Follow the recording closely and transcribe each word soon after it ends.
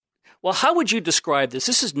Well, how would you describe this?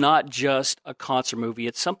 This is not just a concert movie.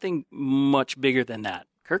 It's something much bigger than that.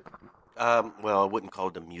 Kirk? Well, I wouldn't call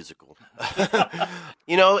it a musical. I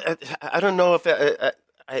don't know if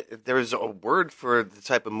there's a word for the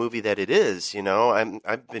type of movie that it is.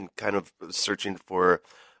 I've been kind of searching for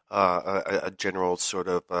a general sort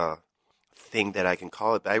of thing that I can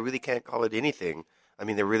call it, but I really can't call it anything. I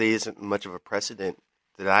mean, there really isn't much of a precedent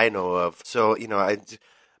that I know of. So,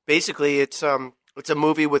 basically it's a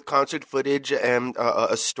movie with concert footage and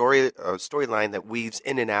a storyline that weaves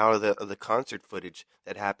in and out of the concert footage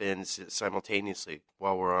that happens simultaneously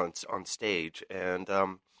while we're on stage. And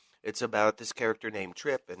it's about this character named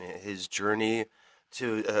Trip and his journey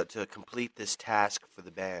to complete this task for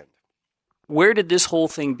the band. Where did this whole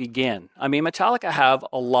thing begin? I mean, Metallica have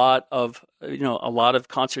a lot of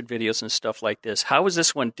concert videos and stuff like this. How is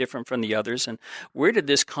this one different from the others? And where did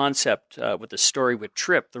this concept with the story with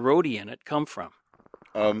Trip, the roadie in it, come from?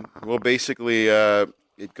 Well, basically,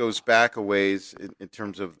 it goes back a ways in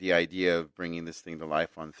terms of the idea of bringing this thing to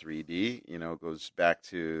life on 3D. It goes back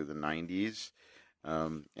to the 90s.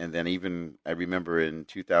 And then even, I remember in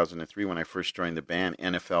 2003 when I first joined the band,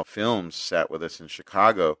 NFL Films sat with us in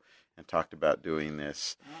Chicago and talked about doing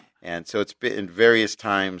this. And so it's been in various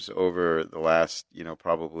times over the last,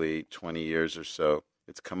 probably 20 years or so,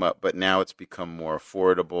 it's come up. But now it's become more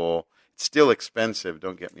affordable. It's still expensive,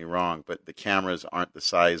 don't get me wrong, but the cameras aren't the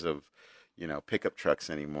size of, pickup trucks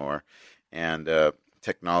anymore. And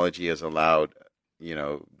technology has allowed,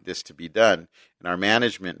 this to be done. And our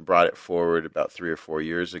management brought it forward about 3 or 4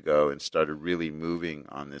 years ago and started really moving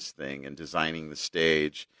on this thing and designing the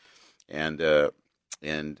stage and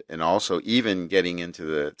also even getting into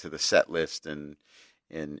the set list and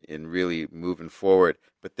really moving forward.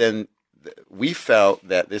 But then we felt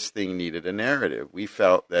that this thing needed a narrative. We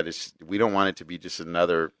felt that we don't want it to be just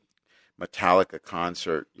another Metallica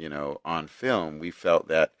concert, on film. We felt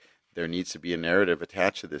that there needs to be a narrative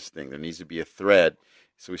attached to this thing. There needs to be a thread.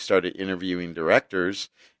 So we started interviewing directors,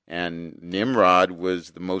 and Nimrod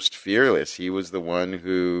was the most fearless. He was the one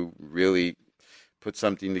who really put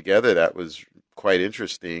something together that was quite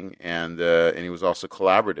interesting, and he was also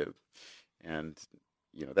collaborative. And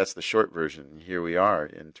that's the short version. Here we are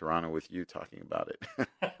in Toronto with you talking about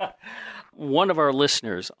it. One of our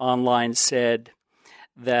listeners online said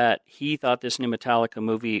that he thought this new Metallica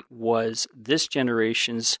movie was this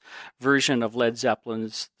generation's version of Led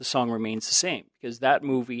Zeppelin's The Song Remains the Same, because that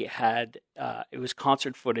movie had, it was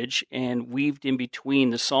concert footage, and weaved in between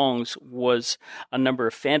the songs was a number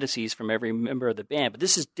of fantasies from every member of the band. But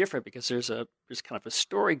this is different because there's kind of a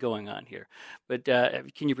story going on here. But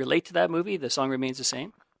can you relate to that movie, The Song Remains the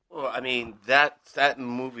Same? Well, I mean, that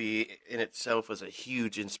movie in itself was a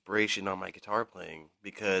huge inspiration on my guitar playing,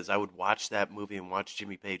 because I would watch that movie and watch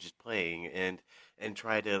Jimmy Page's playing and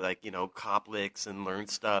try to, cop licks and learn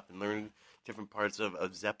stuff and learn different parts of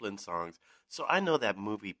Zeppelin songs. So I know that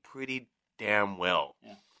movie pretty damn well.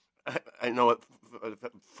 Yeah. I know it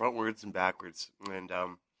frontwards and backwards. And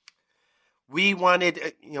we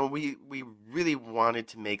wanted, we really wanted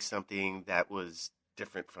to make something that was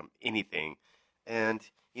different from anything. And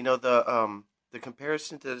the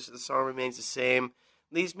comparison to The Song Remains the Same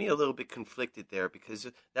leaves me a little bit conflicted there, because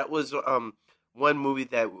that was one movie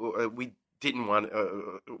that we didn't want,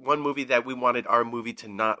 one movie that we wanted our movie to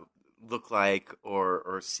not look like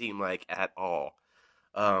or seem like at all.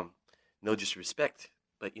 No disrespect,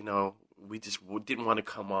 but we just didn't want to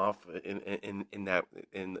come off in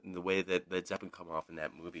the way that Led Zeppelin come off in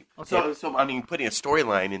that movie. So I mean, putting a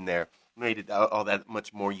storyline in there made it all that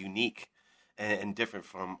much more unique and different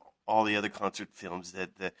from all the other concert films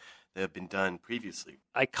that have been done previously.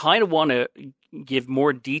 I kind of want to give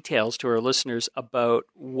more details to our listeners about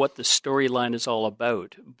what the storyline is all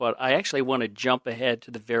about, but I actually want to jump ahead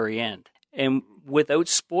to the very end. And without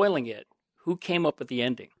spoiling it, who came up with the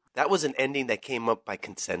ending? That was an ending that came up by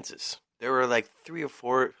consensus. There were at least three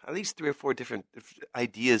or four different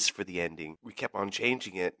ideas for the ending. We kept on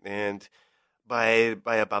changing it, and by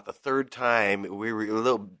about the third time, we were a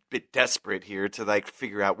little bit desperate here to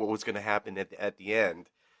figure out what was going to happen at the end.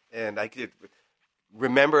 And I could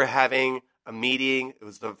remember having a meeting. It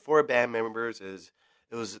was the 4 band members.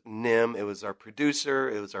 It was Nim. It was our producer.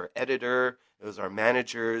 It was our editor. It was our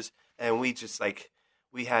managers. And we just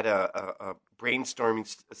we had a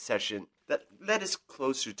brainstorming session that led us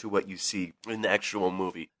closer to what you see in the actual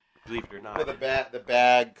movie. Believe it or not. Well, the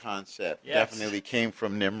bag concept definitely came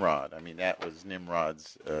from Nimrod. I mean, that was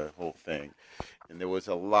Nimrod's whole thing. And there was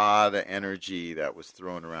a lot of energy that was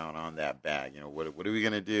thrown around on that bag. What are we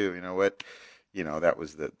going to do? That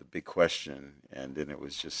was the big question. And then it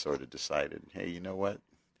was just sort of decided, hey, you know what?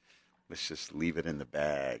 let's just leave it in the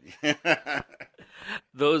bag.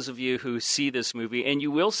 Those of you who see this movie, and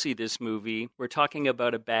you will see this movie, we're talking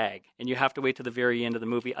about a bag, and you have to wait to the very end of the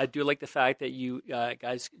movie. I do like the fact that you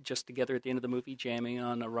guys just together at the end of the movie jamming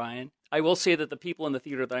on Orion. I will say that the people in the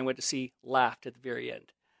theater that I went to see laughed at the very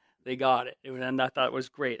end. They got it, and I thought it was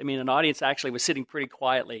great. I mean, an audience actually was sitting pretty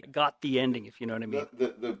quietly, got the ending, if you know what I mean.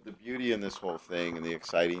 The beauty in this whole thing and the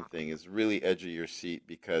exciting thing is really edge of your seat,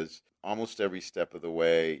 because almost every step of the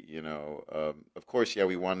way, of course,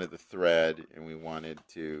 we wanted the thread, and we wanted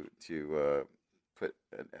to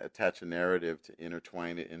attach a narrative to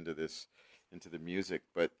intertwine it into the music,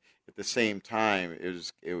 but at the same time, it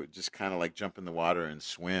was just kind of like jump in the water and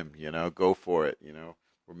swim, go for it,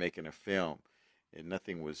 we're making a film. And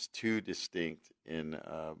nothing was too distinct. And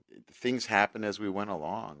things happened as we went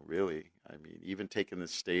along, really. I mean, even taking the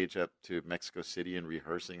stage up to Mexico City and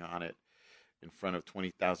rehearsing on it in front of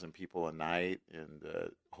 20,000 people a night, and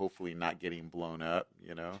hopefully not getting blown up,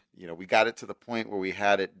 we got it to the point where we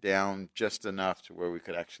had it down just enough to where we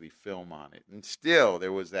could actually film on it. And still,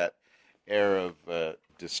 there was that air of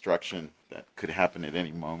destruction that could happen at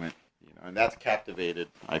any moment, and that's captivated,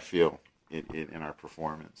 I feel, in our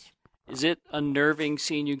performance. Is it unnerving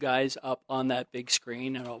seeing you guys up on that big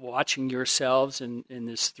screen and watching yourselves in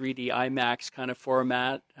this 3D IMAX kind of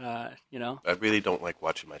format? I really don't like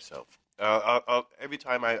watching myself. Every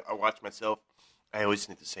time I watch myself, I always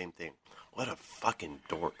think the same thing. What a fucking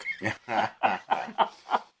dork.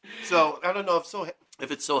 So I don't know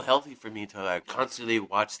if it's so healthy for me to constantly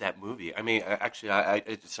watch that movie. I mean, I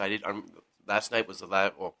decided last night was the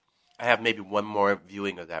last. Well, I have maybe one more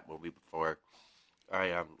viewing of that movie before I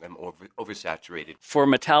am oversaturated. For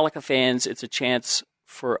Metallica fans, it's a chance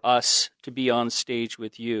for us to be on stage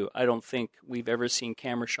with you. I don't think we've ever seen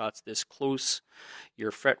camera shots this close.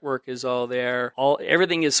 Your fretwork is all there.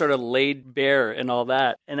 Everything is sort of laid bare and all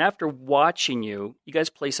that. And after watching you guys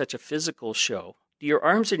play such a physical show. Do your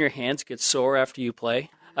arms and your hands get sore after you play?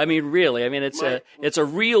 I mean, really. I mean, it's a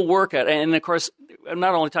real workout. And, of course, I'm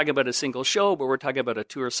not only talking about a single show, but we're talking about a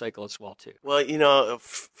tour cycle as well, too. Well,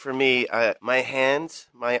 for me, my hands,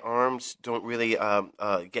 my arms don't really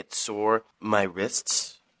get sore. My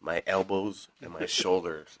wrists, my elbows, and my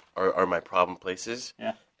shoulders are my problem places.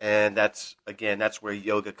 Yeah. And that's where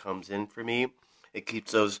yoga comes in for me. It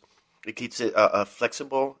keeps it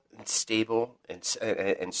flexible and stable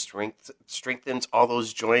and strengthens all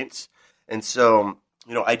those joints. And so,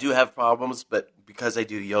 I do have problems, but because I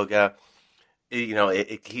do yoga,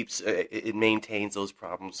 it maintains those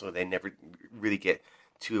problems, so they never really get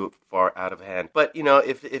too far out of hand. But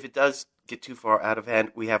if it does get too far out of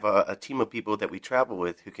hand, we have a team of people that we travel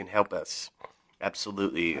with who can help us.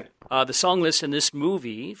 Absolutely. The song list in this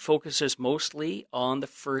movie focuses mostly on the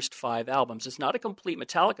first 5 albums. It's not a complete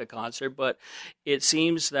Metallica concert, but it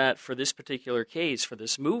seems that for this particular case, for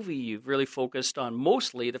this movie, you've really focused on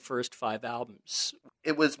mostly the first 5 albums.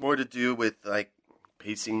 It was more to do with the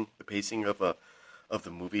pacing of the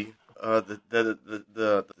movie.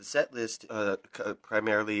 The set list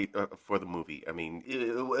primarily for the movie. I mean,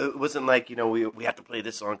 it wasn't like we have to play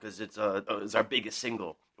this song because it's our biggest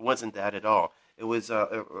single. It wasn't that at all. It was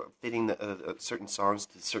fitting certain songs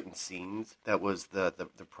to certain scenes. That was the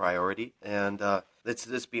priority. And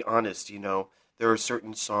let's be honest. There are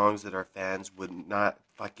certain songs that our fans would not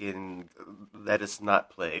fucking let us not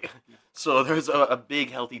play. So there's a big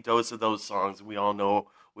healthy dose of those songs. We all know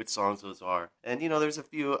which songs those are. And there's a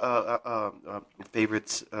few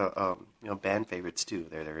favorites, band favorites too.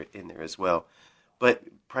 They're in there as well. But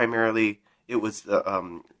primarily, it was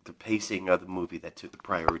the pacing of the movie that took the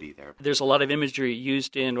priority there. There's a lot of imagery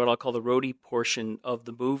used in what I'll call the roadie portion of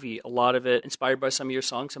the movie. A lot of it inspired by some of your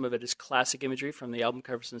songs. Some of it is classic imagery from the album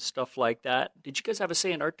covers and stuff like that. Did you guys have a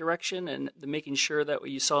say in art direction and making sure that what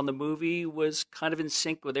you saw in the movie was kind of in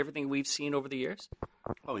sync with everything we've seen over the years?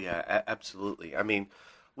 Oh, yeah, absolutely. I mean,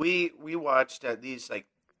 we watched at least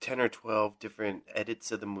 10 or 12 different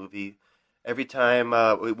edits of the movie. Every time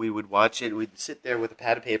we would watch it, we'd sit there with a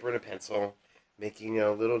pad of paper and a pencil, making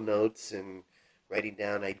little notes and writing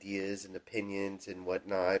down ideas and opinions and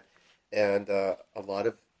whatnot. And a lot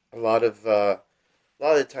of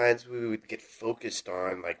the times we would get focused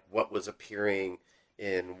on what was appearing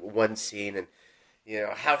in one scene, and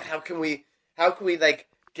how can we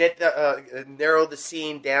get narrow the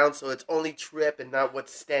scene down so it's only Trip and not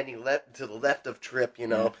what's standing to the left of Trip.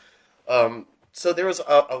 So there was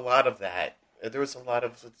a lot of that. There was a lot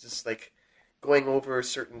of just going over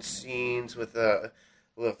certain scenes with a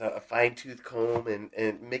fine-tooth comb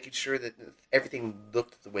and making sure that everything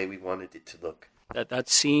looked the way we wanted it to look. That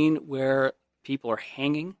scene where people are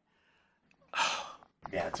hanging.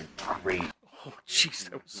 Yeah, it's a great. Oh, jeez,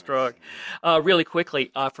 that was strong. Really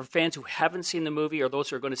quickly, for fans who haven't seen the movie or those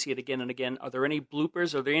who are going to see it again and again, are there any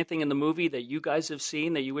bloopers? Are there anything in the movie that you guys have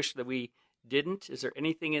seen that you wish that we didn't? Is there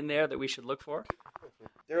anything in there that we should look for?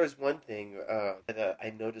 There was one thing that I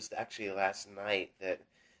noticed actually last night, that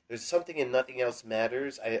there's something in Nothing Else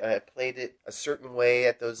Matters. I played it a certain way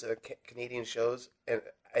at those Canadian shows, and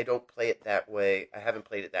I don't play it that way. I haven't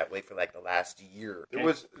played it that way for like the last year. There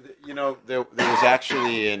was, there was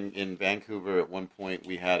actually in Vancouver at one point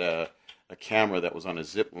we had a camera that was on a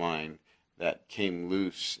zip line that came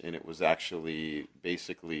loose, and it was actually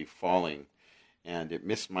basically falling, and it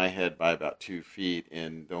missed my head by about 2 feet,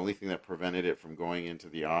 and the only thing that prevented it from going into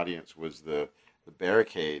the audience was the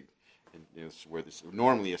barricade, and where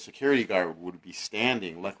normally a security guard would be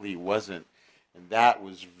standing. Luckily he wasn't, and that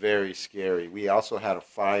was very scary. We also had a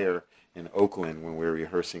fire in Oakland when we were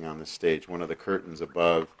rehearsing on the stage, one of the curtains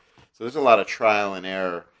above. So there's a lot of trial and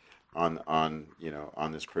error on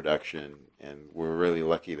this production, and we're really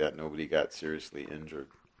lucky that nobody got seriously injured.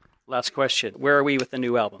 Last question. Where are we with the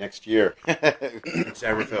new album? Next year. In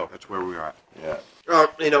San Rafael. That's where we are. Yeah.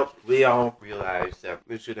 We all realized that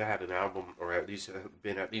we should have had an album, or at least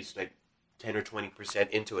been at least like 10 or 20%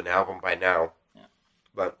 into an album by now. Yeah.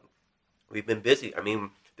 But we've been busy. I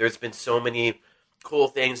mean, there's been so many cool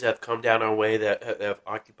things that have come down our way that have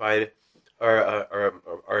occupied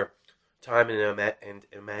our time and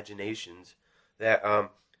imaginations, that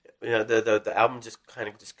the album just kind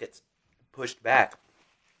of just gets pushed back.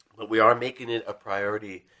 But we are making it a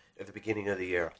priority at the beginning of the year.